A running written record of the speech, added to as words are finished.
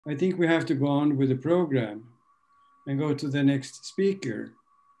I think we have to go on with the program and go to the next speaker,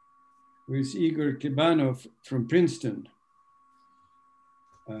 who is Igor Klebanov from Princeton,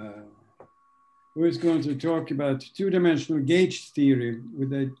 who is going to talk about two-dimensional gauge theory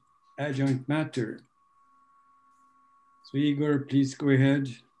with the adjoint matter. So Igor, please go ahead.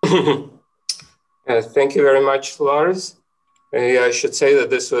 Thank you very much, Lars. I should say that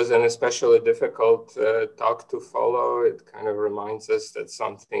this was an especially difficult talk to follow. It kind of reminds us that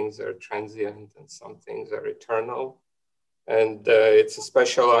some things are transient and some things are eternal. And it's a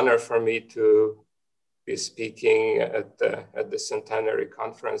special honor for me to be speaking at the centenary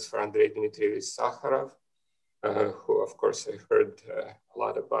conference for Andrei Dmitrievich Sakharov, who of course I've heard a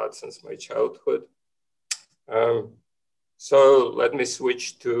lot about since my childhood. So let me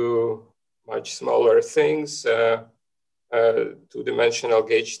switch to much smaller things. Two-dimensional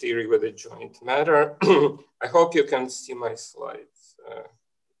gauge theory with adjoint matter. I hope you can see my slides.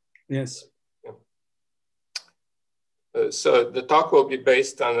 Yes. So the talk will be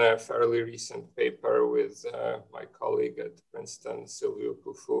based on a fairly recent paper with my colleague at Princeton, Silvio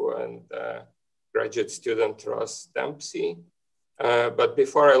Pufu, and graduate student Ross Dempsey. But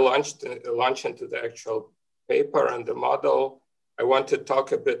before I launch into the actual paper and the model, I want to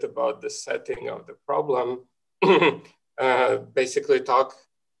talk a bit about the setting of the problem. Basically talk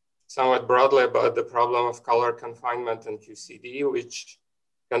somewhat broadly about the problem of color confinement in QCD, which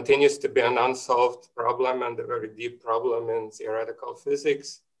continues to be an unsolved problem and a very deep problem in theoretical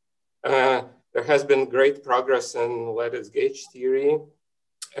physics. There has been great progress in lattice gauge theory,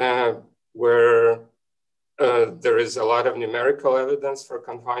 where there is a lot of numerical evidence for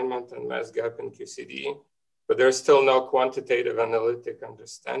confinement and mass gap in QCD, but there's still no quantitative analytic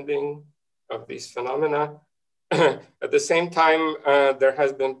understanding of these phenomena. At the same time, there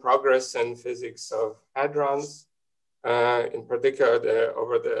has been progress in physics of hadrons. In particular,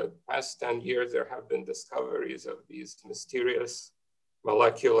 over the past 10 years, there have been discoveries of these mysterious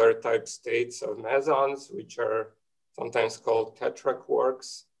molecular type states of mesons, which are sometimes called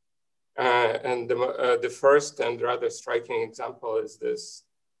tetraquarks. And the first and rather striking example is this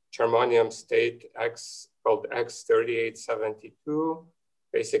germanium state X called X3872.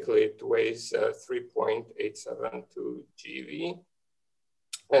 Basically, it weighs 3.872 GeV.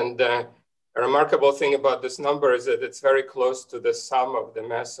 And a remarkable thing about this number is that it's very close to the sum of the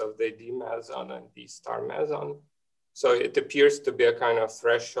mass of the D meson and D star meson. So it appears to be a kind of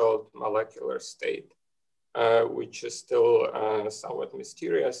threshold molecular state, which is still somewhat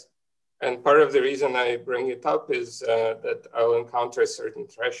mysterious. And part of the reason I bring it up is that I'll encounter certain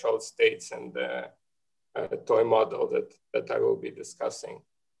threshold states in the toy model that I will be discussing.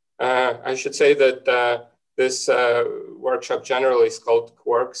 I should say that this workshop generally is called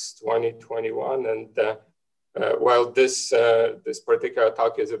Quarks 2021. And while this particular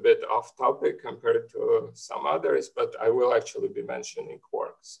talk is a bit off topic compared to some others, but I will actually be mentioning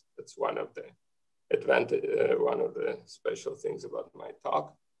quarks. That's one of the one of the special things about my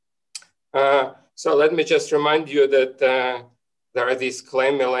talk. So let me just remind you that there are these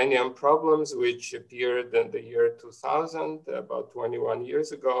claim millennium problems which appeared in the year 2000, about 21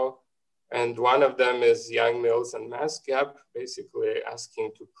 years ago. And one of them is Young-Mills and mass gap, basically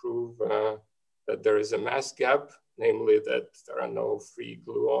asking to prove that there is a mass gap, namely that there are no free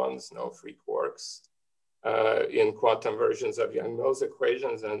gluons, no free quarks in quantum versions of Young-Mills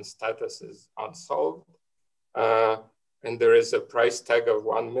equations, and status is unsolved. And there is a price tag of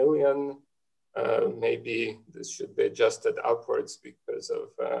 1 million. Maybe this should be adjusted upwards because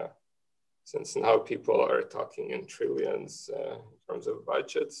of, since now people are talking in trillions in terms of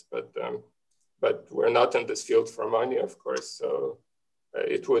budgets, but we're not in this field for money, of course. So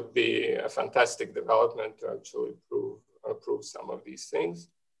it would be a fantastic development to actually prove some of these things.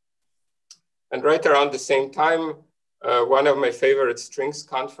 And right around the same time, one of my favorite strings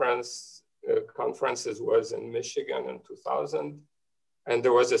conferences was in Michigan in 2000. And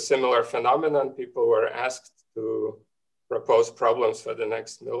there was a similar phenomenon. People were asked to propose problems for the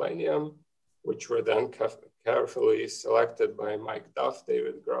next millennium, which were then carefully selected by Mike Duff,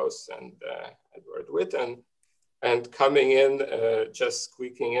 David Gross, and Edward Witten. And coming in, just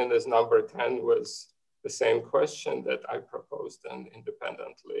squeaking in as number 10 was the same question that I proposed and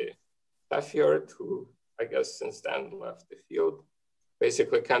independently Taffiard, who I guess since then left the field.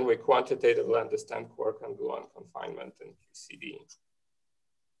 Basically, can we quantitatively understand quark and gluon confinement in QCD?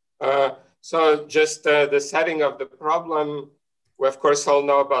 So just the setting of the problem, we of course all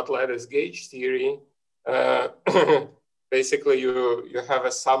know about lattice gauge theory. Basically, you have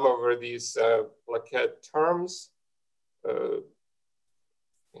a sum over these plaquette terms.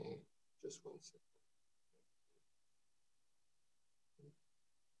 Just one second.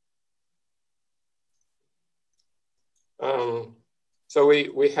 So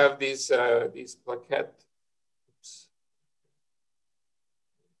we have these plaquette. Oops.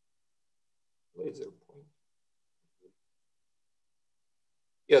 Laser point.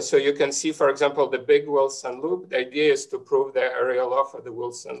 Yeah, so you can see, for example, the big Wilson loop. The idea is to prove the area law for the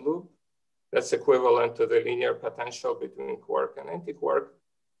Wilson loop. That's equivalent to the linear potential between quark and antiquark.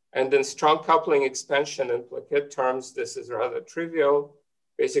 And in strong coupling expansion in plaquette terms, this is rather trivial.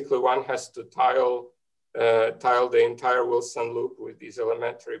 Basically, one has to tile the entire Wilson loop with these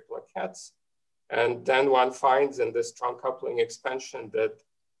elementary plaquettes. And then one finds in the strong coupling expansion that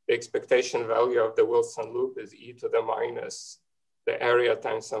the expectation value of the Wilson loop is e to the minus the area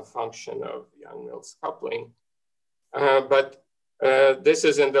times some function of Young-Mills coupling. But this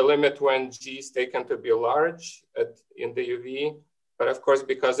is in the limit when G is taken to be large in the UV. But of course,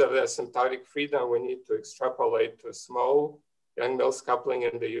 because of the asymptotic freedom, we need to extrapolate to small Young-Mills coupling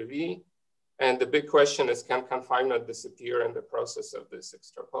in the UV. And the big question is, can confinement disappear in the process of this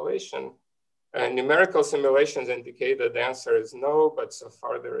extrapolation? Numerical simulations indicate that the answer is no, but so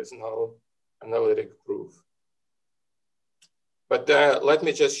far there is no analytic proof. But let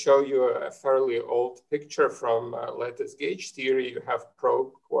me just show you a fairly old picture from lattice gauge theory. You have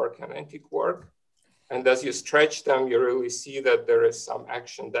probe quark and antiquark. And as you stretch them, you really see that there is some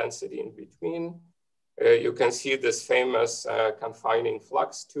action density in between. You can see this famous confining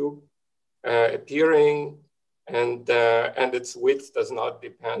flux tube appearing, and its width does not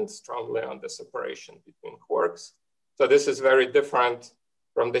depend strongly on the separation between quarks. So this is very different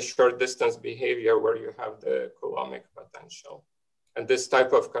from the short distance behavior where you have the Coulombic potential. And this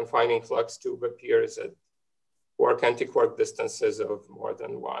type of confining flux tube appears at quark-antiquark distances of more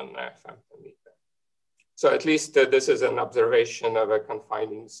than 1 femtometer. So at least this is an observation of a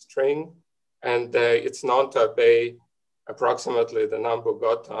confining string, and it's known to obey approximately the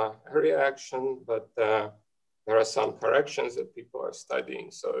Nambu-Goto area action, but there are some corrections that people are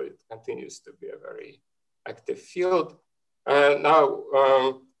studying, so it continues to be a very active field. Now,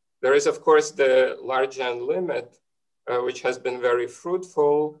 there is, of course, the large N limit, which has been very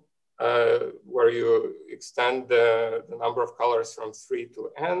fruitful, where you extend the number of colors from 3 to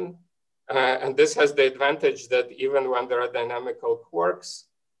N. And this has the advantage that even when there are dynamical quarks,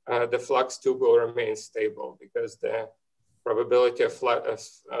 the flux tube will remain stable because the probability of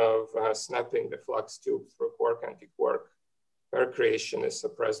snapping the flux tube through quark-antiquark pair creation is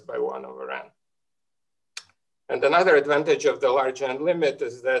suppressed by 1 over N. And another advantage of the large N limit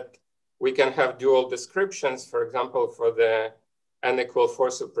is that we can have dual descriptions. For example, for the N=4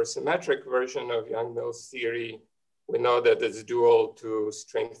 supersymmetric version of Young-Mills theory, we know that it's dual to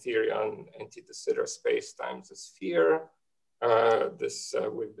string theory on anti-de Sitter space times a sphere. This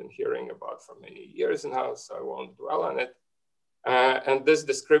we've been hearing about for many years now, so I won't dwell on it. And this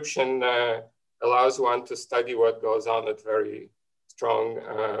description allows one to study what goes on at very strong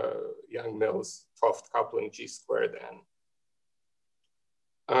Young-Mills 12th coupling G squared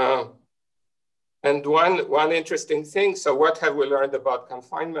N. And one interesting thing, so what have we learned about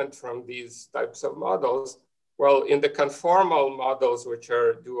confinement from these types of models? Well, in the conformal models, which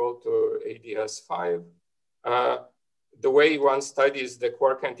are dual to ADS5, the way one studies the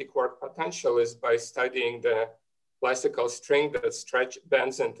quark-antiquark potential is by studying the classical string that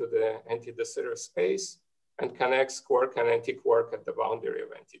bends into the anti-de Sitter space and connects quark and antiquark at the boundary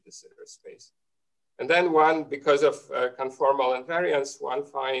of anti-de Sitter space. And then one, because of conformal invariance, one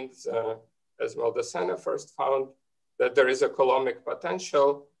finds, as Maldacena first found, that there is a Coulombic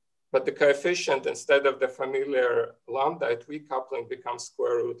potential, but the coefficient, instead of the familiar lambda at weak coupling, becomes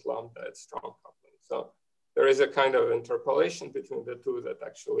square root lambda at strong coupling. So there is a kind of interpolation between the two that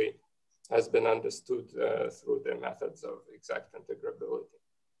actually has been understood through the methods of exact integrability.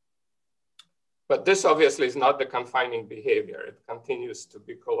 But this obviously is not the confining behavior. It continues to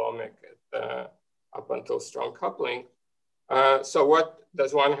be Coulombic up until strong coupling. So what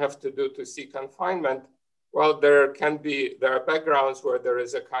does one have to do to see confinement? Well, there are backgrounds where there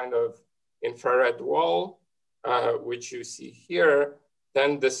is a kind of infrared wall, which you see here.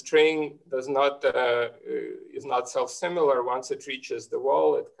 Then the string is not self-similar. Once it reaches the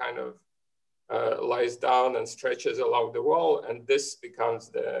wall, it kind of lies down and stretches along the wall, and this becomes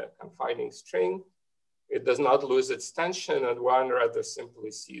the confining string. It does not lose its tension, and one rather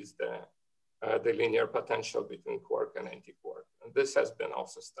simply sees the linear potential between quark and antiquark. And this has been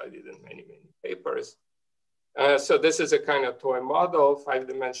also studied in many, many papers. So this is a kind of toy model,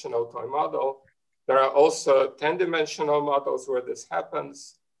 5-dimensional toy model. There are also 10-dimensional models where this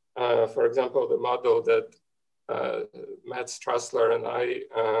happens. For example, the model that Matt Strassler and I,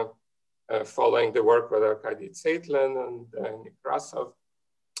 following the work with Arkady Tseitlin and Nick Rasov,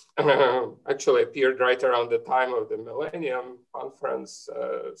 actually appeared right around the time of the Millennium Conference,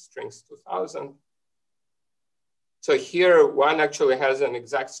 strings 2000. So here one actually has an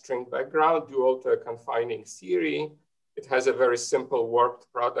exact string background dual to a confining theory. It has a very simple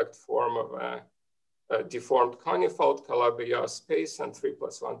warped product form of a deformed conifold Calabi-Yau space and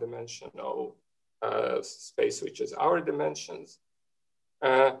 3+1 dimensional space, which is our dimensions.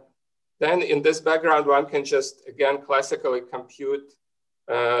 Then in this background, one can just, again, classically compute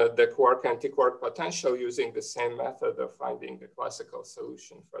the quark anti-quark potential using the same method of finding the classical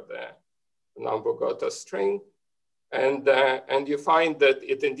solution for the non-Bogota string. And you find that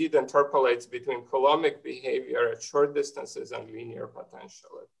it indeed interpolates between Coulombic behavior at short distances and linear potential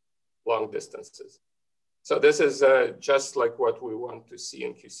at long distances. So this is just like what we want to see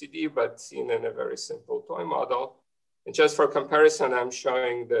in QCD, but seen in a very simple toy model. And just for comparison, I'm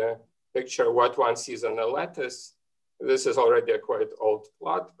showing the picture what one sees on a lattice. This is already a quite old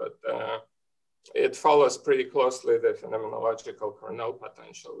plot, but it follows pretty closely the phenomenological Cornell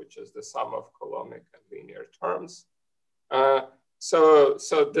potential, which is the sum of Coulombic and linear terms. So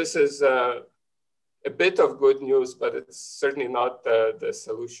this is a bit of good news, but it's certainly not the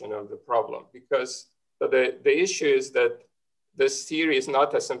solution of the problem, because the issue is that this theory is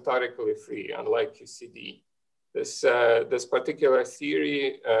not asymptotically free, unlike QCD. This particular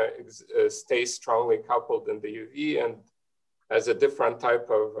theory stays strongly coupled in the UV and has a different type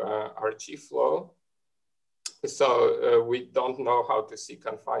of RG flow. So we don't know how to see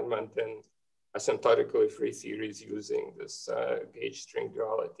confinement in asymptotically free theories using this gauge string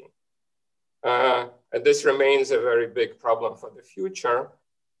duality. And this remains a very big problem for the future.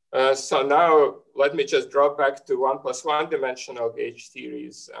 So now let me just drop back to 1+1 dimensional gauge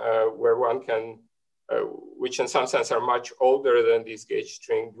theories where one can, which in some sense are much older than these gauge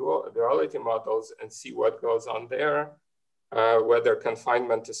string duality models, and see what goes on there, whether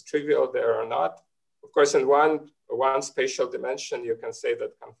confinement is trivial there or not. Of course, in one spatial dimension, you can say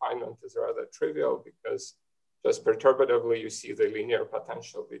that confinement is rather trivial because just perturbatively you see the linear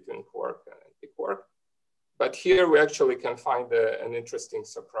potential between quark and anti-quark. But here we actually can find an interesting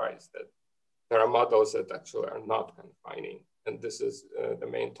surprise that there are models that actually are not confining. And this is the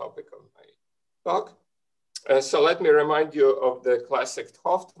main topic of my talk. So let me remind you of the classic 't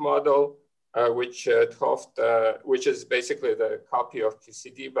Hooft model, which is basically the copy of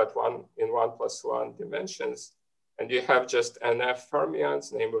QCD, but in 1+1 dimensions. And you have just NF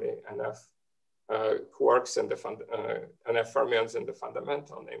fermions, namely NF quarks and NF fermions in the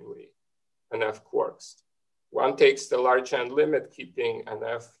fundamental, namely NF quarks. One takes the large N limit, keeping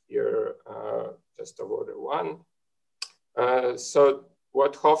NF here just of order 1. So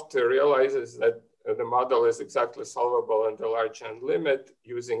what 't Hooft realizes that the model is exactly solvable in the large N limit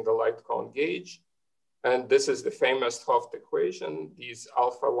using the light cone gauge. And this is the famous 't Hooft equation. These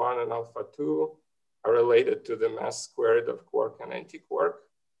alpha 1 and alpha 2 are related to the mass squared of quark and anti-quark.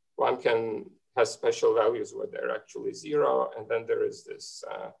 One has special values where they're actually 0. And then there is this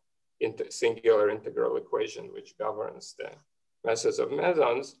singular integral equation which governs the masses of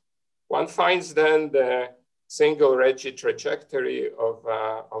mesons. One finds then the single Regge trajectory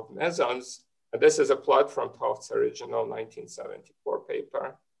of mesons. And this is a plot from 't Hooft's original 1974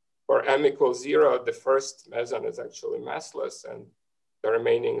 paper. For m equals 0, the first meson is actually massless and the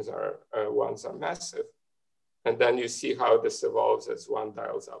remaining ones are massive. And then you see how this evolves as one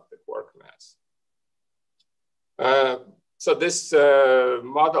dials up the quark mass. So this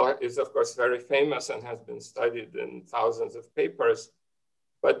model is, of course, very famous and has been studied in thousands of papers,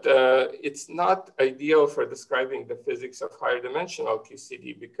 but it's not ideal for describing the physics of higher dimensional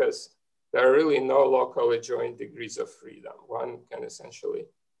QCD because there are really no local adjoint degrees of freedom. One can essentially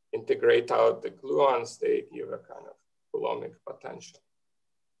integrate out the gluons, they give a kind of Coulombic potential.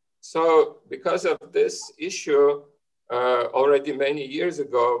 So because of this issue, already many years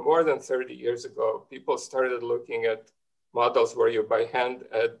ago, more than 30 years ago, people started looking at models where you by hand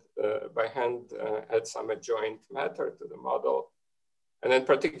add some adjoint matter to the model. And in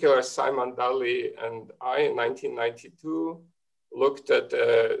particular, Simon Daly and I in 1992 looked at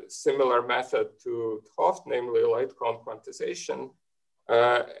a similar method to 't Hooft, namely light cone quantization.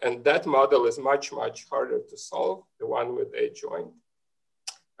 And that model is much, much harder to solve, the one with the adjoint.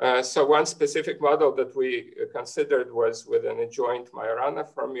 So one specific model that we considered was with an adjoint Majorana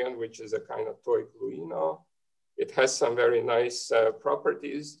fermion, which is a kind of toy gluino. It has some very nice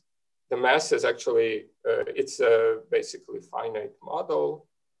properties. The mass is actually, it's a basically finite model.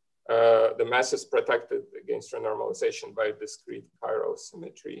 The mass is protected against renormalization by discrete chiral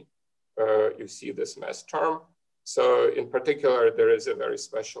symmetry. You see this mass term. So in particular, there is a very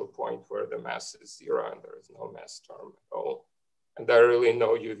special point where the mass is 0 and there is no mass term at all. And there are really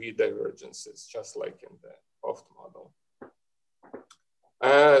no UV divergences, just like in the Hoft model.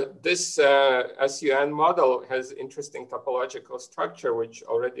 This SUN model has interesting topological structure, which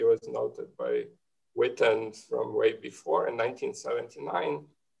already was noted by Witten from way before in 1979.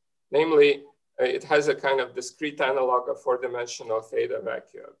 Namely, it has a kind of discrete analog of four-dimensional theta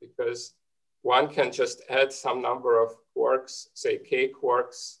vacua, because one can just add some number of quarks, say k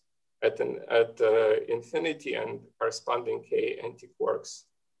quarks at infinity and corresponding k anti-quarks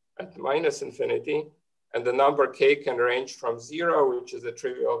at minus infinity. And the number k can range from 0, which is a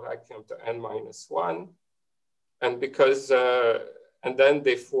trivial vacuum, to n minus 1. And because, and then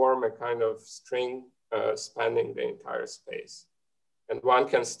they form a kind of string spanning the entire space. And one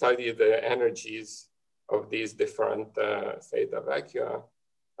can study the energies of these different theta vacua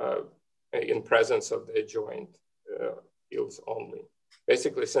in presence of the adjoint fields only.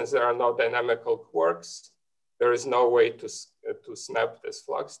 Basically, since there are no dynamical quarks, there is no way to snap this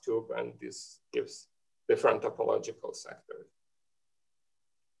flux tube, and this gives different topological sectors.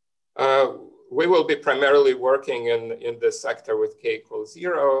 We will be primarily working in this sector with k equals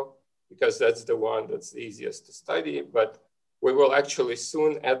 0, because that's the one that's the easiest to study, but we will actually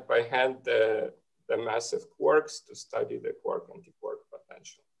soon add by hand the massive quarks to study the quark-anti-quark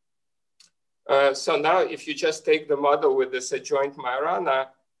potential. So now if you just take the model with this adjoint Majorana,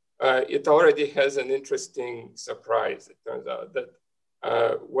 it already has an interesting surprise. It turns out that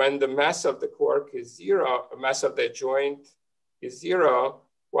when the mass of the quark is 0, mass of the adjoint is 0,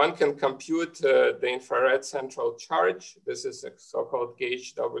 one can compute the infrared central charge. This is a so-called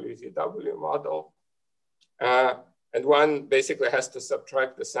gauge WZW model. And one basically has to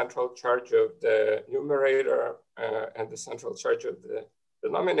subtract the central charge of the numerator and the central charge of the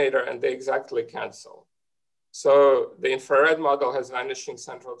denominator, and they exactly cancel. So the infrared model has vanishing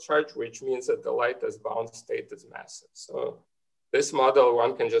central charge, which means that the light as bound state is massive. So this model,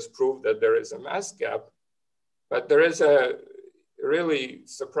 one can just prove that there is a mass gap, but there is a really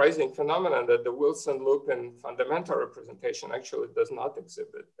surprising phenomenon that the Wilson loop in fundamental representation actually does not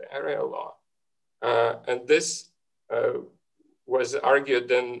exhibit the area law. And this was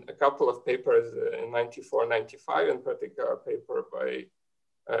argued in a couple of papers in 94, 95, in particular a paper by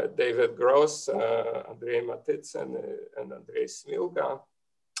David Gross, Andrei Matitsin, and Andrei Smilga,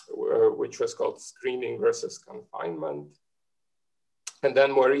 which was called Screening versus Confinement. And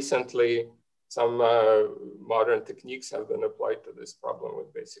then more recently, some modern techniques have been applied to this problem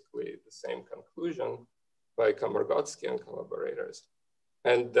with basically the same conclusion by Komorgotsky and collaborators.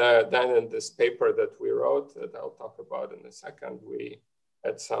 And then in this paper that we wrote, that I'll talk about in a second, we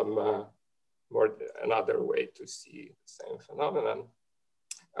had some another way to see the same phenomenon.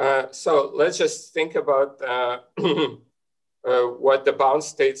 So let's just think about what the bound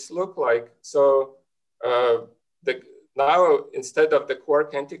states look like. So now, instead of the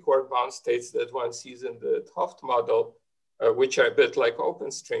quark-antiquark bound states that one sees in the Hoft model, which are a bit like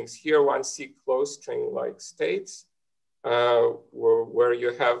open strings, here one sees closed string-like states where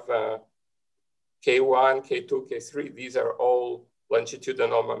you have K1, K2, K3. These are all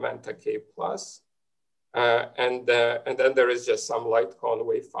longitudinal momenta K plus. And then there is just some light cone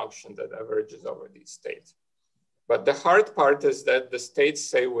wave function that averages over these states. But the hard part is that the states,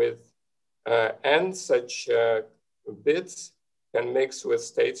 say with n such bits, can mix with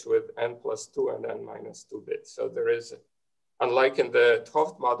states with n plus 2 and n minus 2 bits. So there is, unlike in the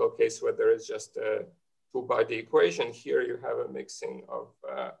Hoft model case where there is just a two-body equation, here you have a mixing of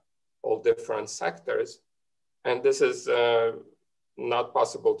all different sectors. And this is not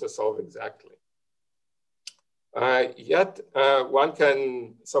possible to solve exactly. Yet one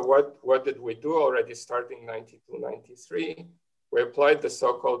can, so what did we do already starting 92, 93? We applied the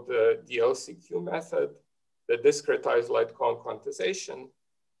so-called DLCQ method, the discretized light cone quantization,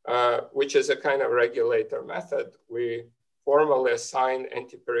 which is a kind of regulator method. We formally assign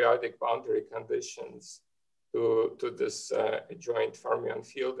antiperiodic boundary conditions to this adjoint fermion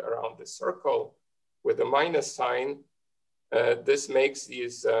field around the circle with a minus sign. This makes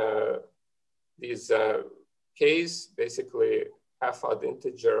these K's basically half-odd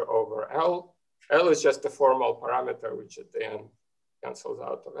integer over L. L is just a formal parameter, which at the end cancels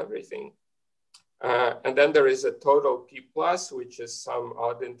out of everything. And then there is a total P plus, which is some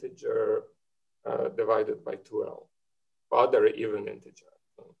odd integer divided by 2L, other even integer.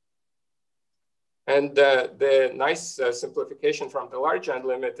 And the nice simplification from the large end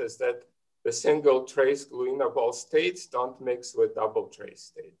limit is that the single trace gluino ball states don't mix with double trace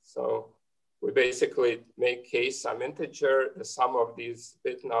states. So we basically make K some integer. The sum of these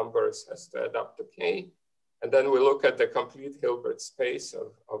bit numbers has to add up to K. And then we look at the complete Hilbert space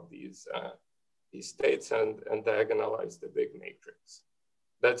of these these states and diagonalize the big matrix.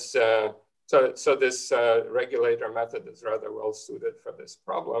 That's so this regulator method is rather well suited for this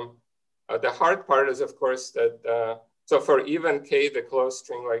problem. The hard part is, of course, that so for even K, the closed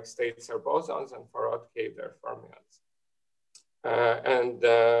string-like states are bosons, and for odd K, they're fermions.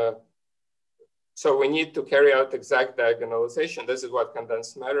 So we need to carry out exact diagonalization. This is what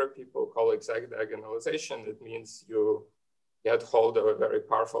condensed matter people call exact diagonalization. It means you get hold of a very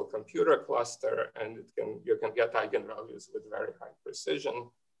powerful computer cluster, and you can get eigenvalues with very high precision.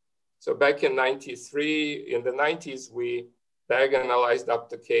 So back in '93, in the 90s, we diagonalized up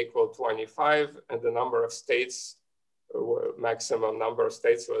to K equal 25, and the number of states, maximum number of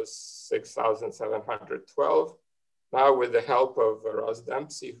states was 6,712. Now, with the help of Ross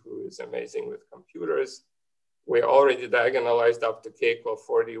Dempsey, who is amazing with computers, we already diagonalized up to K equal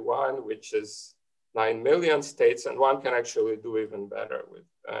 41, which is 9 million states, and one can actually do even better with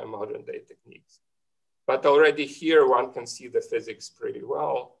modern day techniques. But already here, one can see the physics pretty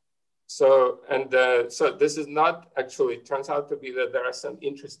well. So, so this is not actually, it turns out to be that there are some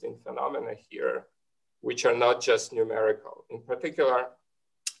interesting phenomena here, which are not just numerical. In particular,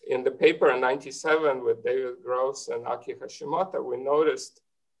 in the paper in '97 with David Gross and Aki Hashimoto, we noticed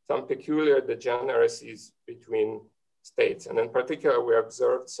some peculiar degeneracies between states. And in particular, we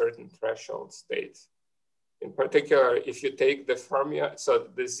observed certain threshold states. In particular, if you take the fermion, so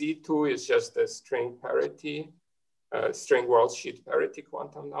the Z2 is just a string parity, string world sheet parity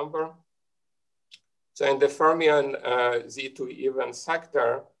quantum number. So in the fermion Z2 even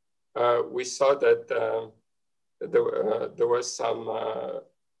sector, we saw that there was some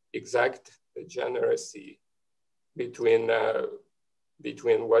exact degeneracy between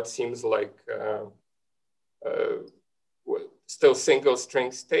what seems like still single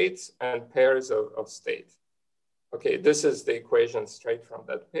string states and pairs of states. Okay, this is the equation straight from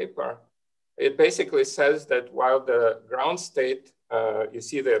that paper. It basically says that while the ground state, you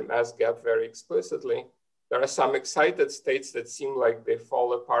see the mass gap very explicitly, there are some excited states that seem like they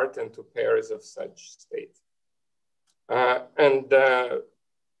fall apart into pairs of such states.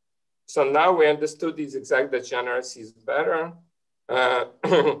 So now we understood these exact degeneracies better.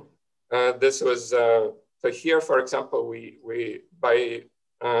 This was, so here, for example, we by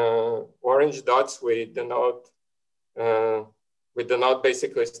orange dots, we denote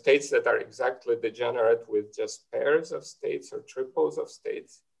basically states that are exactly degenerate with just pairs of states or triples of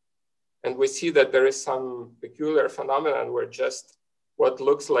states. And we see that there is some peculiar phenomenon where just what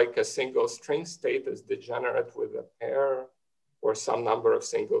looks like a single string state is degenerate with a pair or some number of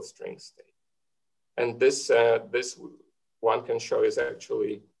single string states. And this one can show is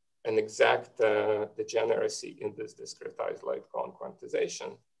actually an exact degeneracy in this discretized light cone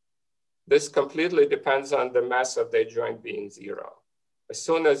quantization. This completely depends on the mass of the adjoint being 0. As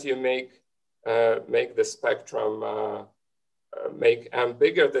soon as you make the spectrum make M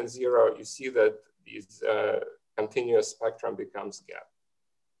bigger than 0, you see that these continuous spectrum becomes gap.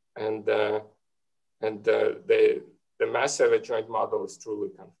 And the massive adjoint model is truly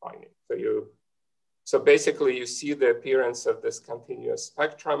confining. So basically you see the appearance of this continuous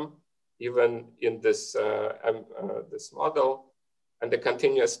spectrum even in this, this model. And the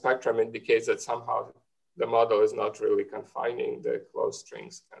continuous spectrum indicates that somehow the model is not really confining, the closed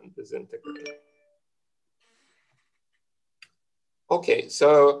strings can disintegrate. Okay,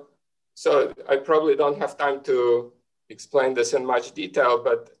 so I probably don't have time to explain this in much detail,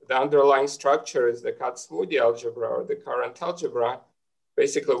 but the underlying structure is the Katz-Moody algebra or the current algebra.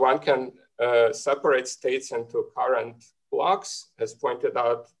 Basically, one can separate states into current blocks, as pointed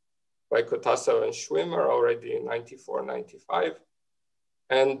out by Kutasov and Schwimmer already in '94, '95.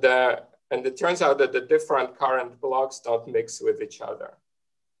 And it turns out that the different current blocks don't mix with each other.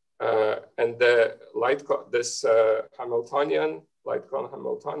 And this Hamiltonian, light cone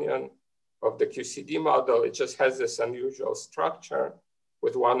Hamiltonian of the QCD model, it just has this unusual structure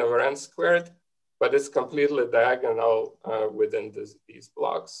with 1/n², but it's completely diagonal within these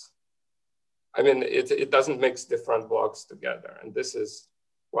blocks. I mean, it doesn't mix different blocks together. And this is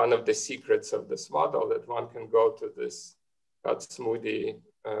one of the secrets of this model, that one can go to this Katz-Moody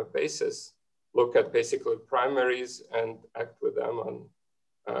basis, look at basically primaries and act with them on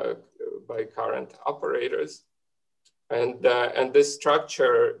by current operators. And this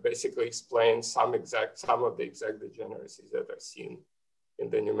structure basically explains some of the exact degeneracies that are seen in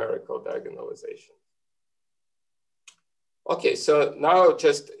the numerical diagonalization. Okay, so now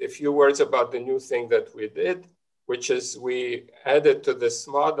just a few words about the new thing that we did, which is we added to this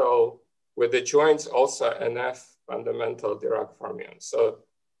model with the joints also NF fundamental Dirac fermions. So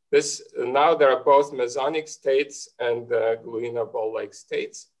now there are both mesonic states and Gluina ball-like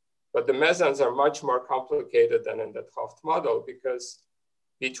states. But the mesons are much more complicated than in the Hopf model, because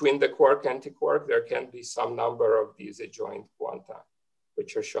between the quark-antiquark, there can be some number of these adjoint quanta,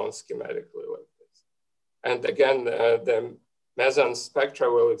 which are shown schematically like this. And again, the meson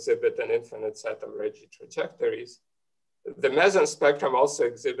spectra will exhibit an infinite set of Regge trajectories. The meson spectrum also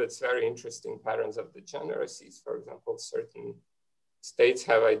exhibits very interesting patterns of degeneracies. For example, certain states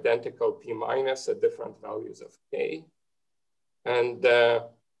have identical P minus at different values of K. And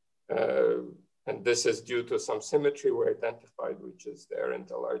this is due to some symmetry we identified, which is there in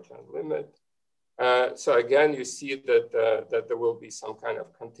the large N limit. So again, you see that, that there will be some kind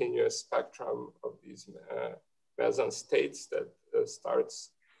of continuous spectrum of these meson states that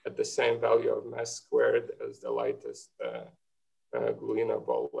starts at the same value of mass squared as the lightest gluino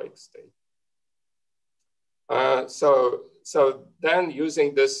ball-like state. So then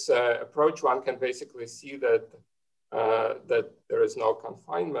using this approach, one can basically see that, that there is no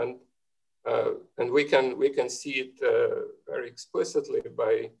confinement. And we can see it very explicitly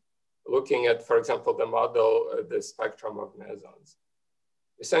by looking at, for example, the model, the spectrum of mesons.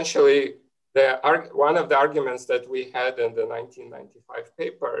 Essentially, one of the arguments that we had in the 1995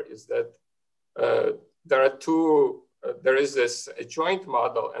 paper is that there is this adjoint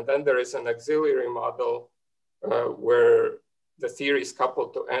model, and then there is an auxiliary model where the theory is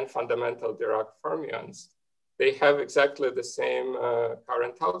coupled to n fundamental Dirac fermions. They have exactly the same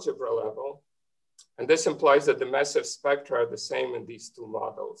current algebra level. And this implies that the massive spectra are the same in these two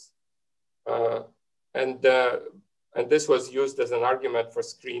models. And this was used as an argument for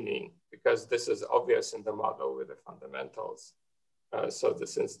screening, because this is obvious in the model with the fundamentals.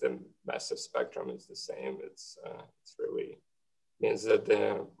 Since the massive spectrum is the same, it's really means that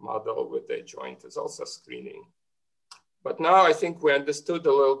the model with the adjoint is also screening. But now I think we understood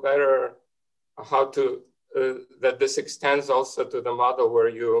a little better how to, that this extends also to the model where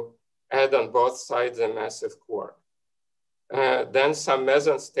you add on both sides a massive quark. Then some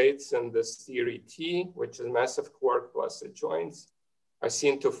meson states in this theory T, which is massive quark plus adjoints, are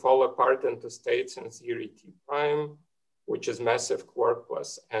seen to fall apart into states in theory T prime, which is massive quark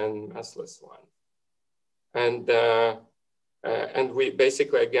plus n massless one. And we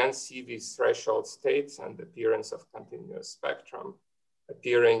basically again see these threshold states and the appearance of continuous spectrum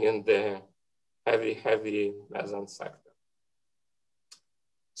appearing in the heavy meson sector.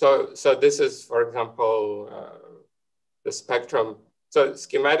 So this is, for example, the spectrum. So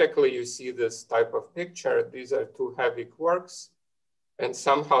schematically, you see this type of picture. These are two heavy quarks, and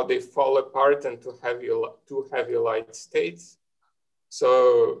somehow they fall apart into two heavy light states.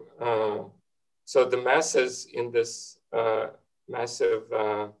 So, so the masses in this massive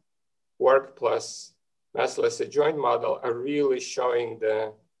quark plus massless adjoint model are really showing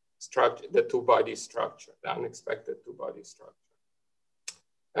the structure, the two-body structure, the unexpected two-body structure.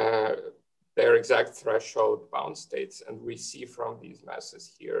 Their exact threshold bound states, and we see from these masses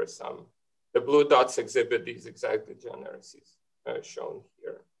here the blue dots exhibit these exact degeneracies shown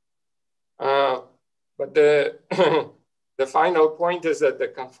here. But the the final point is that the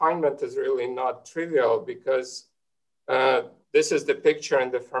confinement is really not trivial, because this is the picture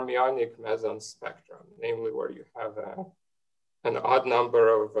in the fermionic meson spectrum, namely where you have an odd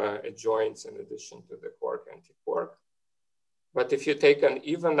number of adjoints in addition to the quark-antiquark. But if you take an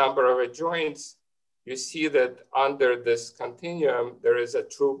even number of adjoints, you see that under this continuum, there is a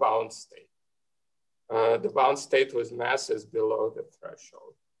true bound state. The bound state with masses below the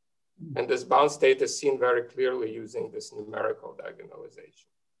threshold. And this bound state is seen very clearly using this numerical diagonalization.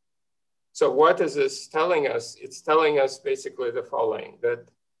 So what is this telling us? It's telling us basically the following, that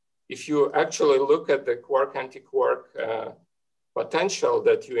if you actually look at the quark-antiquark potential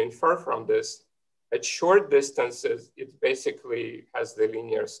that you infer from this, at short distances, it basically has the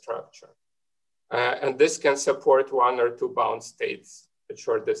linear structure. And this can support one or two bound states at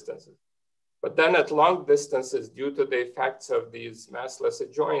short distances. But then at long distances, due to the effects of these massless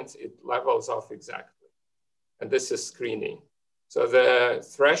adjoints, it levels off exactly. And this is screening. So the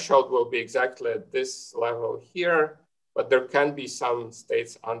threshold will be exactly at this level here, but there can be some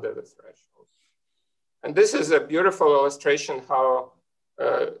states under the threshold. And this is a beautiful illustration how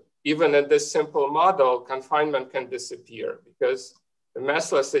even in this simple model, confinement can disappear, because the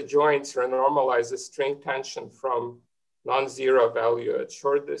massless adjoints renormalize the string tension from non-zero value at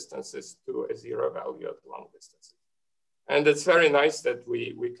short distances to a zero value at long distances. And it's very nice that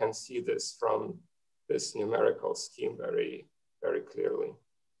we can see this from this numerical scheme very, very clearly.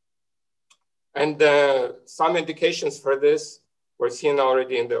 And some indications for this were seen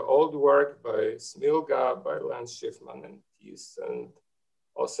already in the old work by Smilga, by Lenz, Schiffman, and Thies, and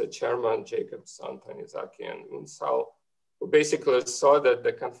also Chairman, Jacobson, Tanizaki, and Unsal. who basically saw that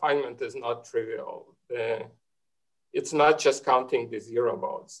the confinement is not trivial. It's not just counting the zero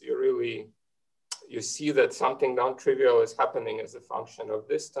modes. You see that something non-trivial is happening as a function of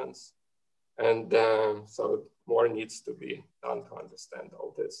distance. And so more needs to be done to understand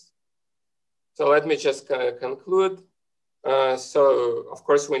all this. So let me just conclude. So of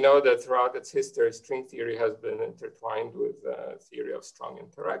course, we know that throughout its history, string theory has been intertwined with theory of strong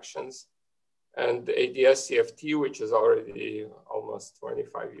interactions. And ADS-CFT, which is already almost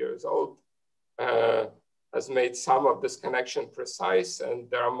 25 years old, has made some of this connection precise. And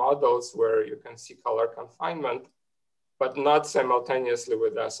there are models where you can see color confinement, but not simultaneously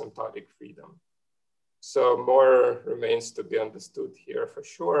with asymptotic freedom. So more remains to be understood here for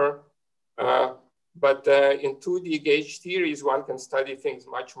sure. But in 2D gauge theories, one can study things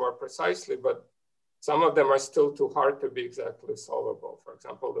much more precisely, but some of them are still too hard to be exactly solvable. For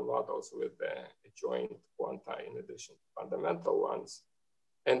example, the models with the adjoint quanta in addition to fundamental ones.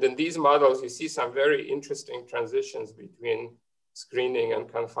 And in these models, you see some very interesting transitions between screening and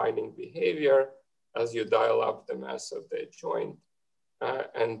confining behavior as you dial up the mass of the adjoint.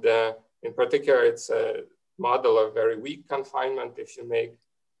 In particular, it's a model of very weak confinement. If you make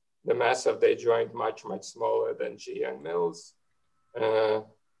the mass of the adjoint much, much smaller than G and Mills,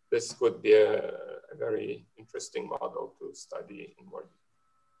 this could be a very interesting model to study in more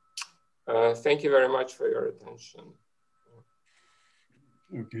detail. Thank you very much for your attention.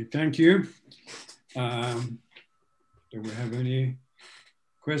 Okay, thank you. Do we have any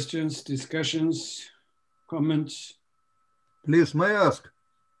questions, discussions, comments? Please, may I ask?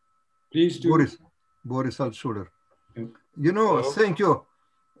 Please do. Boris Altshuler. Yeah. You know, Hello.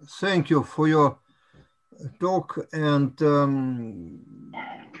 thank you for your talk. And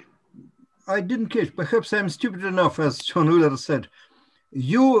I didn't catch, perhaps I'm stupid enough, as John Wheeler said.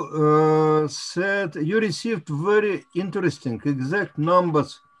 You said you received very interesting exact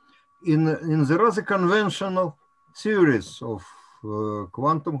numbers in the rather conventional theories of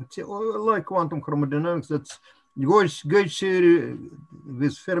quantum, like quantum chromodynamics, that's gauge theory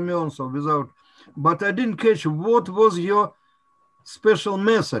with fermions or without. But I didn't catch what was your special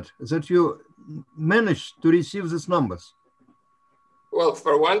method that you managed to receive these numbers. Well,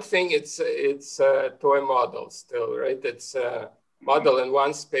 for one thing, it's a toy model still, right? It's a model in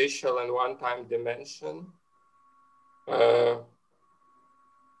one spatial and one time dimension.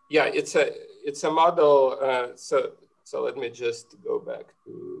 Yeah, it's a model. So let me just go back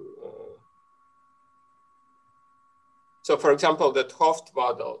to. So for example, the 't Hooft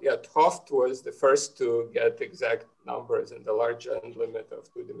model. Yeah, 't Hooft was the first to get exact numbers in the large end limit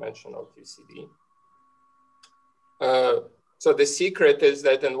of two-dimensional QCD. So the secret is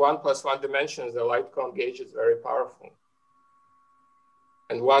that in 1+1 dimensions, the light cone gauge is very powerful.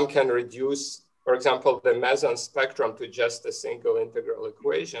 And one can reduce, for example, the meson spectrum to just a single integral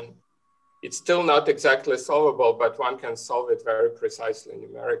equation. It's still not exactly solvable, but one can solve it very precisely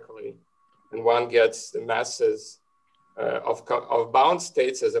numerically. And one gets the masses of bound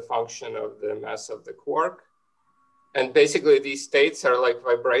states as a function of the mass of the quark. And basically these states are like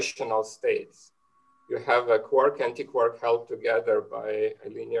vibrational states. You have a quark, anti-quark held together by a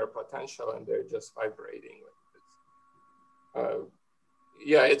linear potential, and they're just vibrating like this.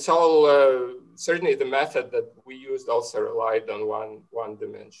 Yeah, it's all, certainly the method that we used also relied on one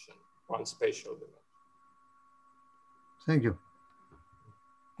dimension, one spatial dimension. Thank you.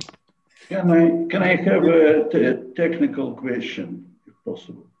 Can I have a technical question, if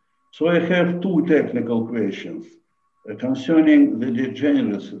possible? So I have two technical questions concerning the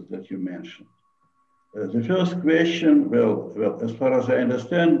degeneracies that you mentioned. The first question, well, as far as I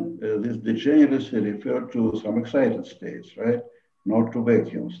understand, this degeneracy referred to some excited states, right? Not to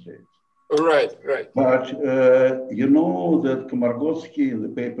vacuum states. Right. But you know that Komargotsky, in the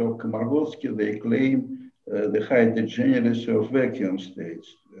paper of Komargotsky, they claim the high degeneracy of vacuum states.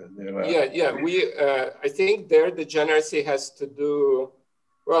 Yeah. I think their degeneracy has to do,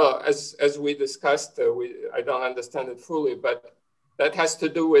 well, as we discussed, I don't understand it fully, but that has to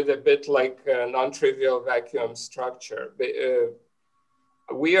do with a bit like non-trivial vacuum structure.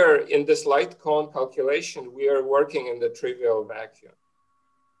 We are in this light cone calculation, we are working in the trivial vacuum.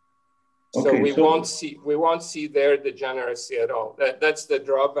 So we won't see their degeneracy at all. That's the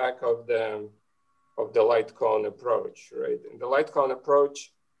drawback of the light cone approach, right? In the light cone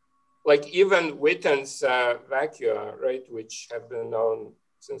approach, like even Witten's vacua, right, which have been known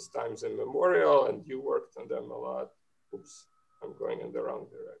since times immemorial, and you worked on them a lot. Oops, I'm going in the wrong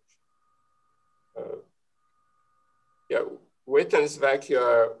direction. Yeah, Witten's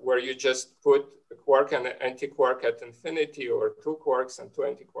vacua, where you just put a quark and an anti-quark at infinity, or two quarks and two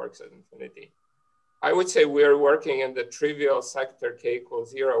anti-quarks at infinity. I would say we're working in the trivial sector k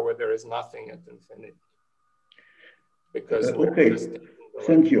equals 0 where there is nothing at infinity. Because okay,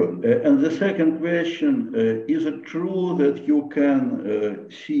 thank you. And the second question, is it true that you can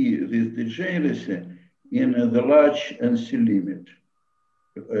see this degeneracy in the large NC limit?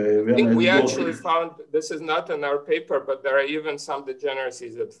 I think we actually found, this is not in our paper, but there are even some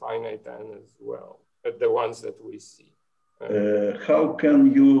degeneracies at finite n as well, at the ones that we see. How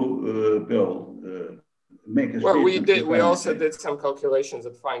can you make a well, statement? we also did some calculations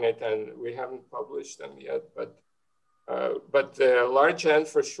at finite n. We haven't published them yet, but large n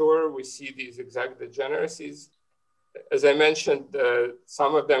for sure, we see these exact degeneracies. As I mentioned,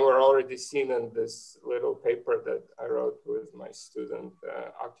 some of them were already seen in this little paper that I wrote with my student,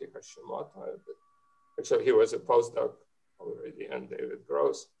 Aki Hashimoto. Actually, he was a postdoc already, and David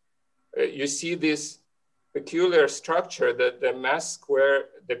Gross. You see this peculiar structure that the mass square,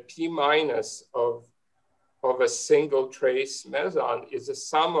 the P minus of a single trace meson is a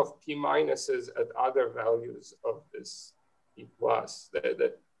sum of P minuses at other values of this P plus.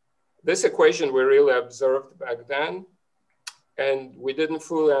 This equation we really observed back then, and we didn't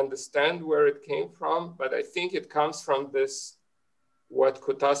fully understand where it came from, but I think it comes from this, what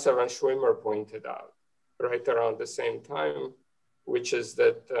Kutasev and Schwimmer pointed out right around the same time, which is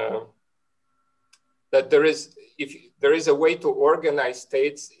that that there is a way to organize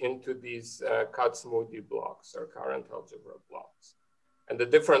states into these Kac-Moody blocks or current algebra blocks, and the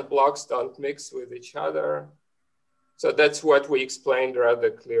different blocks don't mix with each other. So that's what we explained rather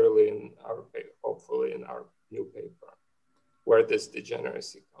clearly in our paper, hopefully in our new paper, where this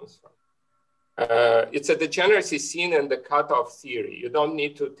degeneracy comes from. It's a degeneracy seen in the cutoff theory. You don't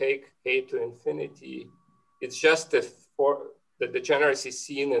need to take k to infinity. It's just the degeneracy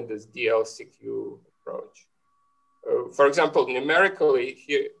seen in this DLCQ approach. For example, numerically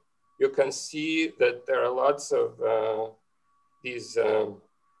here, you can see that there are lots of these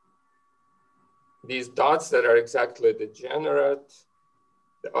dots that are exactly degenerate.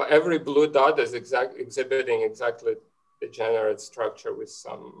 Every blue dot is exhibiting exactly degenerate structure with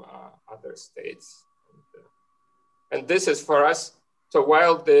some other states. And this is for us, so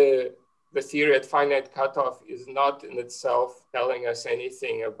while the theory at finite cutoff is not in itself telling us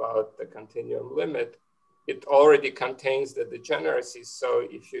anything about the continuum limit, it already contains the degeneracy. So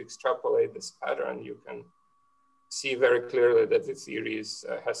if you extrapolate this pattern, you can see very clearly that the theory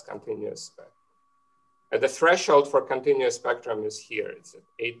has continuous spectrum. And the threshold for continuous spectrum is here. It's at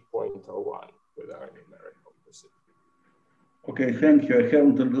 8.01 with our numerical precision. Okay, thank you. I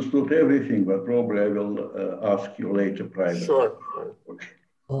haven't understood everything, but probably I will ask you later privately. Sure. Okay.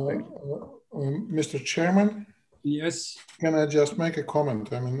 Mr. Chairman? Yes. Can I just make a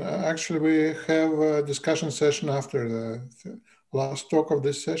comment? I mean, actually, we have a discussion session after the last talk of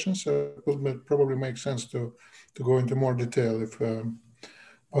this session, so it would probably make sense to go into more detail if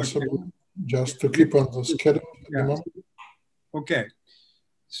possible. Okay. Just to keep on the schedule at the moment. Okay,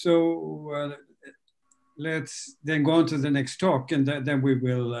 so let's then go on to the next talk, and then we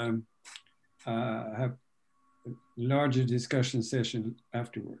will have a larger discussion session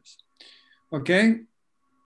afterwards. Okay,